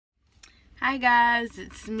Hi guys,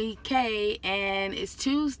 it's me Kay, and it's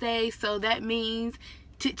Tuesday, so that means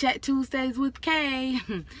Chit Chat Tuesdays with Kay.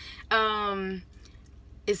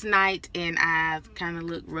 It's night and I've kind of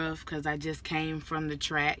looked rough because I just came from the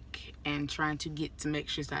track and trying to get some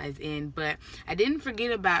exercise in, but I didn't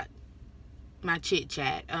forget about my chit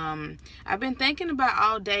chat. I've been thinking about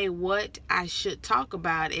all day what I should talk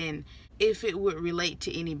about and if it would relate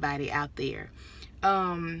to anybody out there.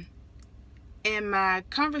 And my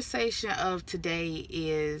conversation of today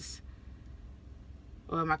is,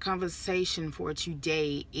 or my conversation for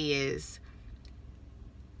today is,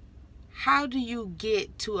 how do you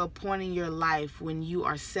get to a point in your life when you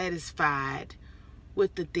are satisfied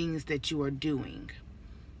with the things that you are doing?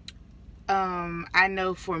 I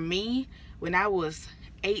know for me, when I was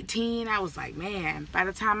 18, I was like, man, by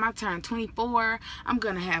the time I turn 24, I'm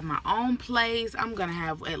gonna have my own place. I'm gonna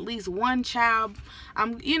have at least one child.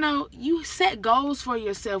 You set goals for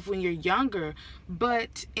yourself when you're younger,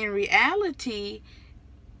 but in reality,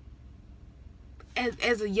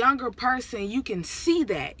 as a younger person, you can see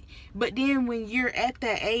that. But then when you're at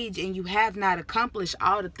that age and you have not accomplished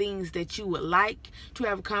all the things that you would like to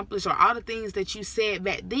have accomplished, or all the things that you said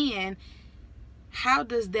back then, how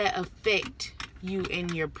does that affect you in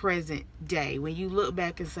your present day? When you look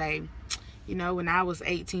back and say, when I was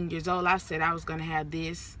 18 years old, I said I was going to have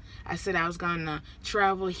this. I said I was going to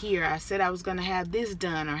travel here. I said I was going to have this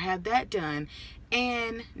done or have that done.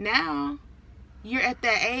 And now you're at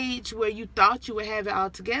that age where you thought you would have it all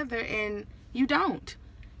together and you don't.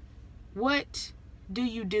 What do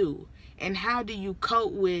you do? And how do you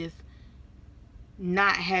cope with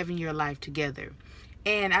not having your life together?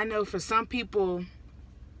 And I know for some people,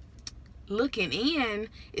 looking in,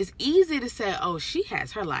 it's easy to say, oh, she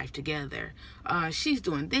has her life together. She's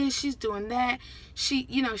doing this, she's doing that. She's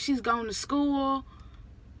going to school.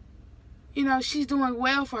 She's doing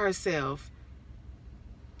well for herself.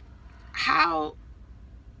 How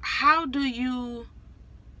do you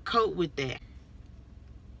cope with that?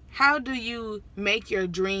 How do you make your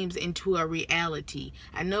dreams into a reality?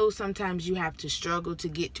 I know sometimes you have to struggle to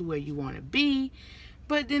get to where you want to be,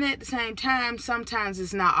 but then at the same time, sometimes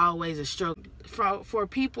it's not always a struggle. For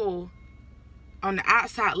people on the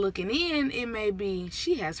outside looking in, it may be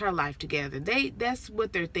she has her life together. That's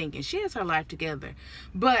what they're thinking. She has her life together.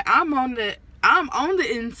 But I'm on the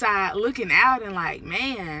inside looking out and like,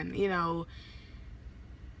 man, you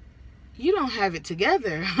don't have it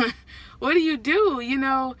together. What do you do?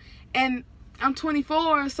 And I'm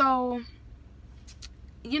 24, so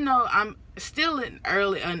I'm still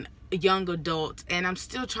an young adult, and I'm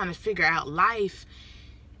still trying to figure out life.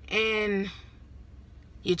 And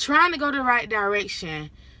you're trying to go the right direction,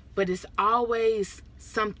 but it's always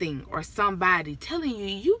something or somebody telling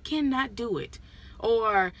you cannot do it,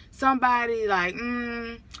 or somebody like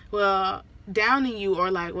downing you, or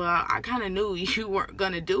like, well, I kind of knew you weren't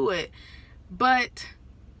gonna do it. But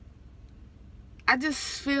I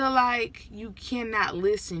just feel like you cannot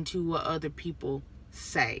listen to what other people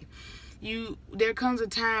say. There comes a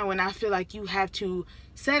time when I feel like you have to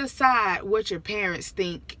set aside what your parents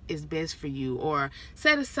think is best for you, or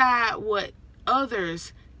set aside what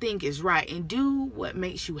others think is right, and do what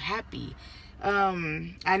makes you happy.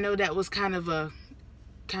 I know that was kind of a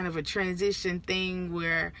transition thing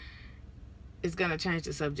where it's gonna change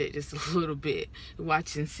the subject just a little bit.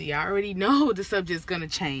 Watch and see. I already know the subject's gonna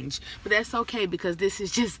change, but that's okay because this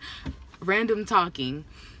is just random talking.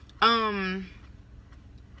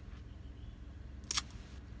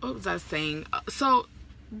 What was I saying? So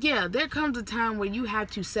yeah, there comes a time where you have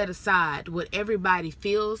to set aside what everybody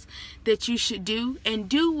feels that you should do and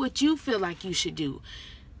do what you feel like you should do,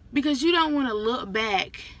 because you don't want to look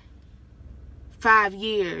back 5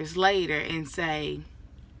 years later and say,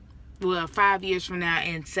 5 years from now,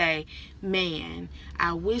 and say, man,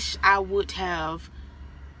 I wish I would have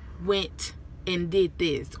went and did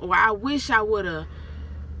this, or I wish I would have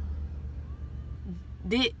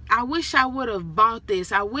bought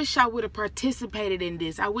this. I wish I would have participated in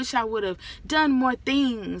this. I wish I would have done more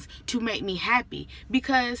things to make me happy,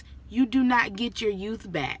 because you do not get your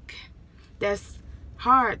youth back. That's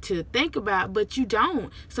hard to think about, but you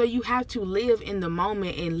don't. So you have to live in the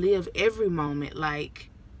moment and live every moment like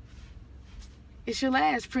it's your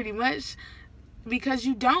last, pretty much, because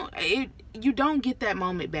you don't get that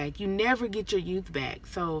moment back. You never get your youth back.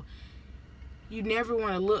 So you never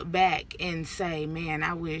want to look back and say, man,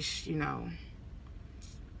 I wish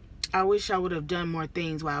I would have done more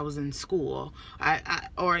things while I was in school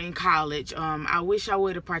or in college. I wish I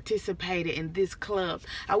would have participated in this club.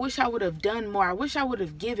 I wish I would have done more. I wish I would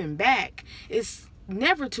have given back. It's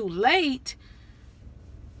never too late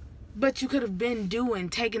But you could have been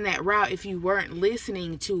taking that route if you weren't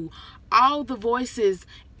listening to all the voices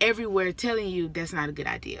everywhere telling you that's not a good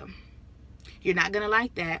idea. You're not going to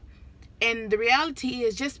like that. And the reality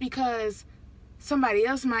is, just because somebody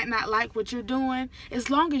else might not like what you're doing, as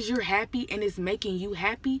long as you're happy and it's making you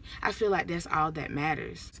happy, I feel like that's all that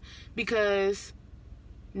matters. Because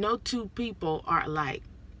no two people are alike.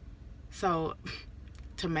 So,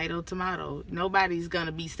 tomato, tomato. Nobody's going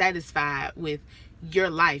to be satisfied with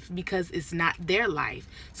your life because it's not their life.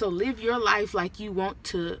 So live your life like you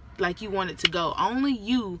want it to go. Only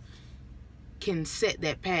you can set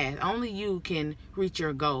that path. Only you can reach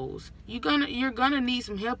your goals. You're gonna need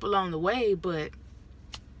some help along the way, but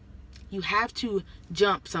you have to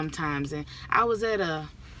jump sometimes. And I was at a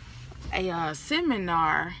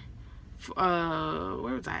seminar,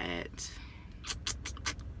 where was I at?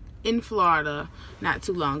 In Florida not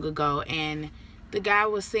too long ago, and the guy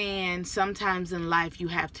was saying sometimes in life you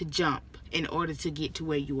have to jump in order to get to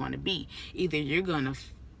where you want to be. Either you're gonna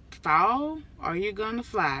fall or you're gonna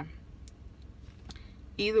fly.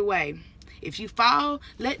 Either way, if you fall,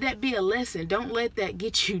 let that be a lesson. Don't let that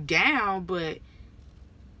get you down, but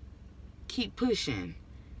keep pushing.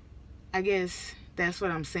 I guess that's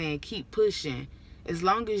what I'm saying. Keep pushing. As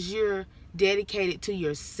long as you're dedicated to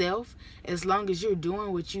yourself, as long as you're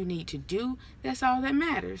doing what you need to do, that's all that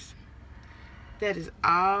matters. That is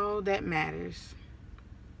all that matters.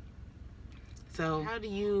 So how do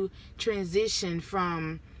you transition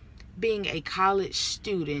from being a college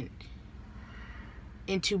student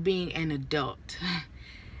into being an adult?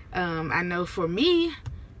 I know for me,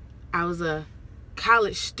 I was a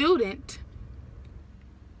college student,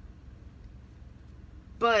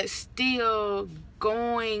 but still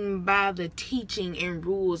going by the teaching and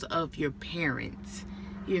rules of your parents,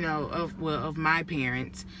 of my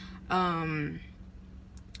parents.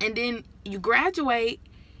 And then you graduate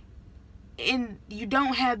and you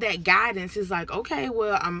don't have that guidance. It's like, okay,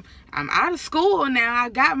 well, I'm out of school now. I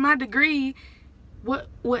got my degree. What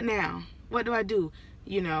now? What do I do?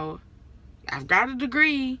 I've got a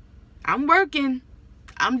degree. I'm working.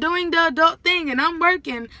 I'm doing the adult thing and I'm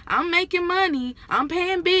working. I'm making money. I'm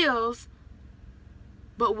paying bills.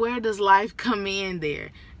 But where does life come in there?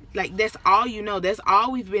 Like, that's all you know. That's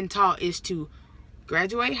all we've been taught, is to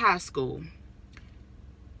graduate high school,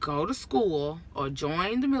 go to school or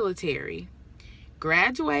join the military,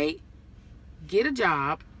 graduate, get a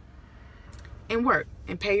job, and work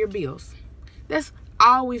and pay your bills. That's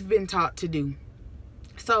all we've been taught to do.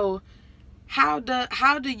 So how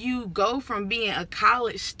do you go from being a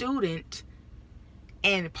college student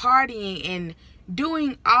and partying and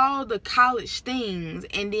doing all the college things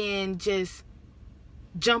and then just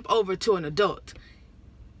jump over to an adult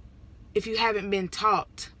if you haven't been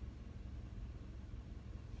taught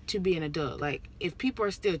to be an adult? Like, if people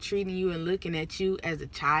are still treating you and looking at you as a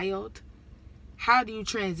child, how do you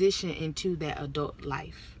transition into that adult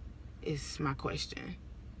life is my question.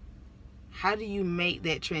 How do you make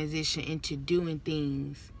that transition into doing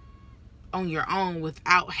things on your own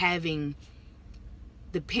without having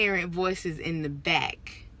the parent voices in the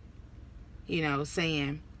back,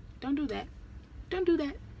 saying, don't do that. Don't do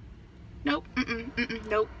that. Nope.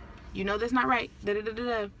 Nope. That's not right.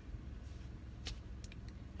 Da-da-da-da-da.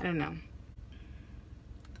 I don't know.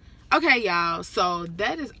 Okay, y'all. So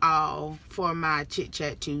that is all for my Chit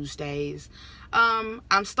Chat Tuesdays.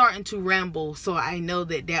 I'm starting to ramble, so I know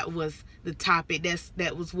that was the topic.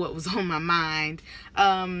 That was what was on my mind.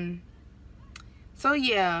 So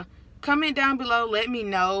yeah, comment down below. Let me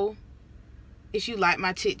know if you like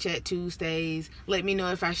my Chit Chat Tuesdays. Let me know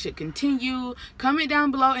if I should continue. Comment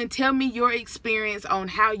down below and tell me your experience on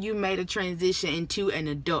how you made a transition into an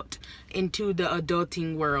adult, into the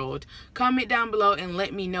adulting world. Comment down below and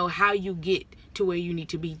let me know how you get to where you need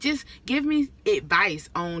to be. Just give me advice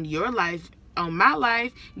on your life, on my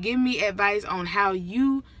life. Give me advice on how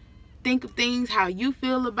you think of things, how you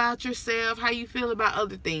feel about yourself, how you feel about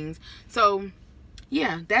other things. So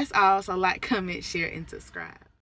yeah, that's all. So like, comment, share, and subscribe.